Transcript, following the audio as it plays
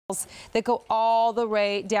that go all the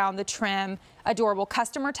way down the trim. Adorable.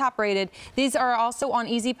 Customer top rated. These are also on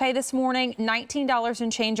Easy Pay this morning. $19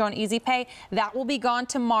 and change on Easy Pay. That will be gone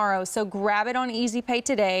tomorrow, so grab it on Easy Pay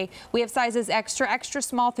today. We have sizes extra, extra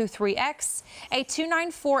small through 3X. A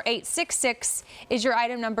 294866 is your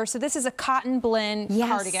item number. So this is a cotton blend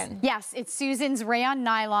cardigan. Yes, it's Susan's Rayon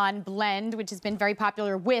nylon blend, which has been very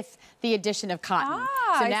popular with the addition of cotton.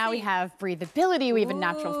 So now we have breathability, we have a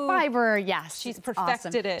natural fiber. Yes, she's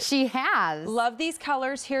perfected it. She has. Love these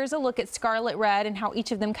colors. Here's a look at scarlet red and how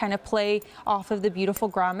each of them kind of play off of the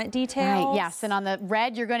beautiful grommet details. Right, yes, and on the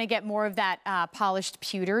red, you're going to get more of that polished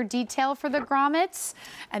pewter detail for the grommets.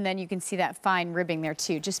 And then you can see that fine ribbing there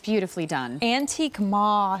too, just beautifully done. Antique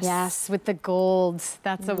moss. Yes, with the gold.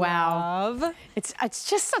 That's a wow. Love. It's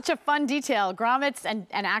just such a fun detail. Grommets and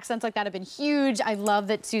accents like that have been huge. I love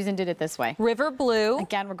that Susan did it this way. River blue.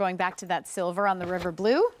 Again, we're going back to that silver on the river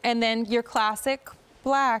blue. And then your classic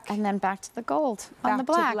black. And then back to the gold on the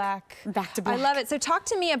black. Back to black. I love it. So talk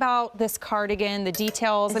to me about this cardigan, the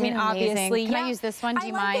details. Isn't I mean, obviously. Can I use this one? Do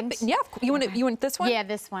you mind? Yeah. You want this one? Yeah,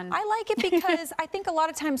 this one. I like it because I think a lot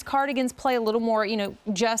of times cardigans play a little more, you know,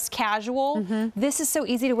 just casual. This is so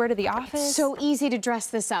easy to wear to the office. It's so easy to dress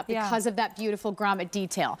this up because of that beautiful grommet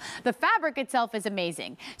detail. The fabric itself is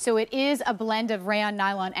amazing. So it is a blend of rayon,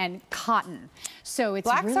 nylon, and cotton. So it's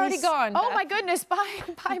Black's really already gone. Oh my goodness, bye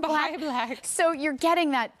black. Bye black. So you're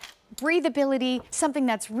getting that breathability, something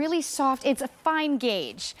that's really soft. It's a fine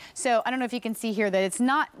gauge. So I don't know if you can see here that it's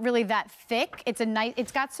not really that thick. It's a nice,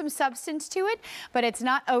 it's got some substance to it, but it's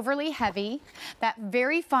not overly heavy. That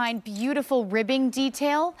very fine, beautiful ribbing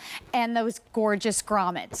detail and those gorgeous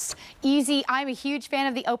grommets. Easy. I'm a huge fan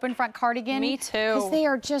of the open front cardigan. Me too. Because they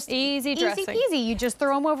are just easy dressing. Easy. You just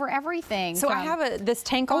throw them over everything. So I have this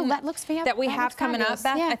tank on that looks fantastic. that we have coming up,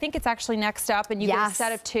 Beth. I think it's actually next up, and you get a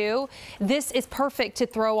set of 2. This is perfect to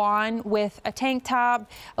throw on with a tank top,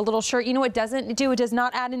 a little shirt. You know what it doesn't do? It does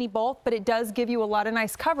not add any bulk, but it does give you a lot of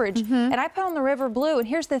nice coverage. And I put on the river blue, and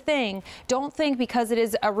here's the thing. Don't think because it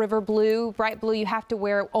is a river blue, bright blue, you have to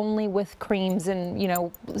wear it only with creams and, you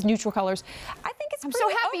know, neutral colors. I think it's I'm so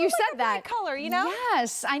happy you said that. Color, you know?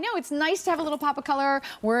 Yes, I know. It's nice to have a little pop of color.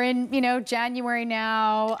 We're in, you know, January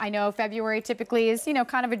now. I know February typically is, you know,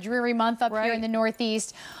 kind of a dreary month up here in the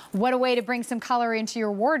Northeast. What a way to bring some color into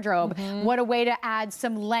your wardrobe. What a way to add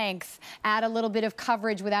some length, add a little bit of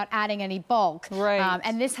coverage without adding any bulk.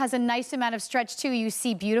 And this has a nice amount of stretch too. You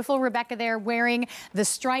see beautiful Rebecca there wearing the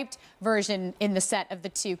striped version in the set of the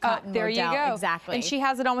 2 cotton. There you go. Exactly. And she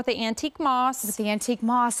has it on with the antique moss. With the antique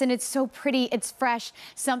moss, and it's so pretty. It's fresh.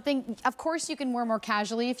 Something, of course, you can wear more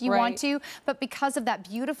casually if you want to, but because of that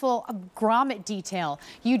beautiful grommet detail,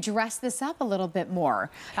 you dress this up a little bit more.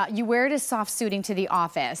 You wear it as soft suiting to the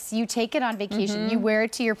office. You take it on vacation. You wear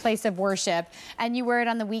it to your place of worship, and you wear it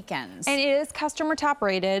on the weekends. And it is customer top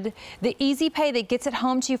rated. The Easy Pay that gets it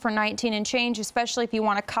home to you for 19 and change, especially if you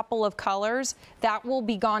want a couple of colors, that will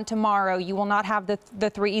be gone tomorrow. You will not have the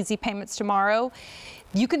 3 easy payments tomorrow.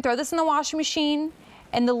 You can throw this in the washing machine,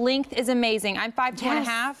 and the length is amazing. I'm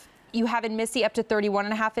 5'2.5". You have in Missy up to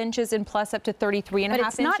 31.5 inches and plus up to 33.5 inches. But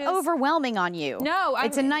it's not overwhelming on you. No.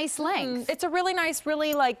 It's a nice length. It's a really nice,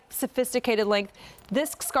 really like sophisticated length.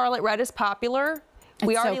 This scarlet red is popular.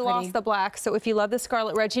 We already lost the black, so if you love the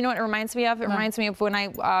scarlet red, you know what it reminds me of? It reminds me of when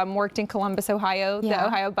I worked in Columbus, Ohio, the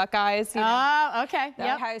Ohio Buckeyes. You know, okay.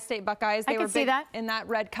 The Ohio State Buckeyes. They were see big that. in that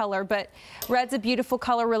red color, but red's a beautiful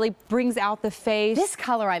color, really brings out the face. This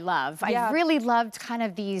color I love. I really loved kind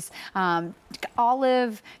of these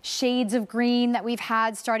olive shades of green that we've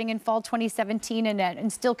had starting in fall 2017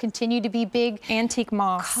 and still continue to be big. Antique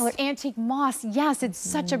moss. Color. Antique moss, yes, it's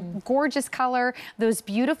such a gorgeous color. Those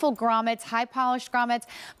beautiful grommets, high polished grommets,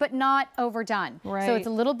 but not overdone. So it's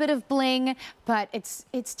a little bit of bling, but it's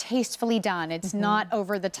tastefully done. It's not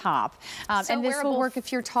over the top. And this will work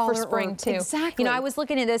if you're taller for spring too. Exactly. You know, I was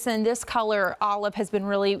looking at this, and this color olive has been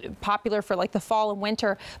really popular for like the fall and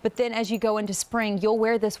winter. But then as you go into spring, you'll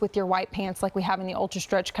wear this with your white pants, like we have in the ultra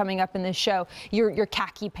stretch coming up in this show. Your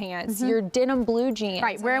khaki pants, your denim blue jeans.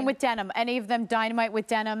 Right, wear them with denim. Any of them dynamite with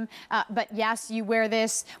denim. But yes, you wear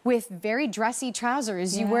this with very dressy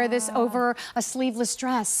trousers. You wear this over a sleeveless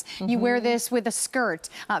dress. You wear this with a skirt.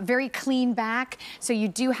 Very clean back. So you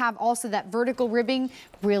do have also that vertical ribbing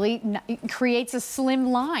really creates a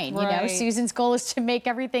slim line. You know, Susan's goal is to make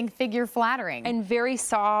everything figure flattering. And very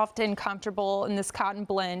soft and comfortable in this cotton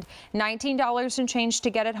blend. $19 and change to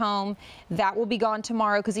get it home. That will be gone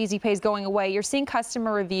tomorrow because Easy Pay is going away. You're seeing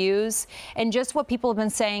customer reviews and just what people have been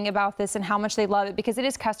saying about this and how much they love it because it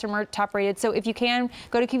is customer top rated. So if you can,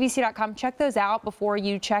 go to QVC.com, check those out before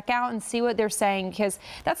you check out and see what they're saying, because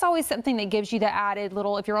that's always something that gives you the added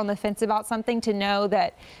little, if you're on the fence about something, to know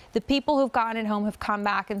that the people who've gotten it home have come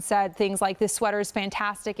back and said things like, this sweater is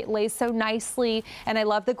fantastic. It lays so nicely, and I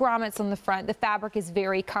love the grommets on the front. The fabric is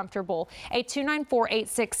very comfortable. A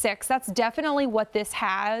 294866. That's definitely what this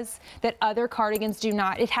has that other cardigans do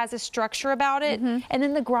not. It has a structure about it, and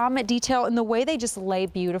then the grommet detail and the way they just lay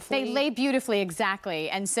beautifully. They lay beautifully, exactly.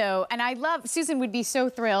 And so, and I love, Susan would be so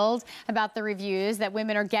thrilled about the reviews that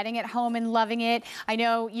women are getting it home and loving it. I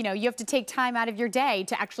know, you know, you have to take time out of your day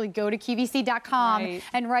to actually go to QVC.com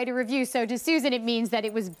and write a review. So to Susan, it means that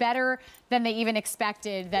it was better than they even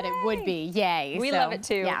expected that it would be. Yay. We love it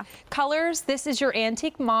too. Yeah. Colors, this is your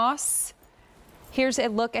antique moss. Here's a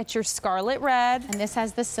look at your scarlet red. And this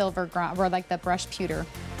has the silver, or like the brushed pewter.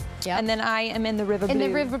 Yep. And then I am in the river blue. In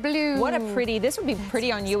the river blue. What a pretty, this would be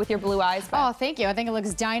pretty on you with your blue eyes. Oh, thank you. I think it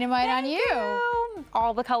looks dynamite on you.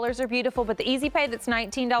 All the colors are beautiful, but the Easy Pay that's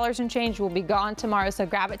 $19 and change will be gone tomorrow, so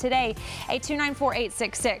grab it today.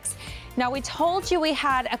 8294866. Now, we told you we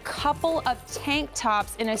had a couple of tank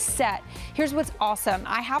tops in a set. Here's what's awesome.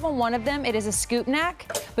 I have on one of them, it is a scoop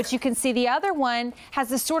neck, but you can see the other one has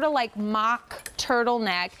this sort of like mock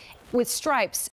turtleneck with stripes.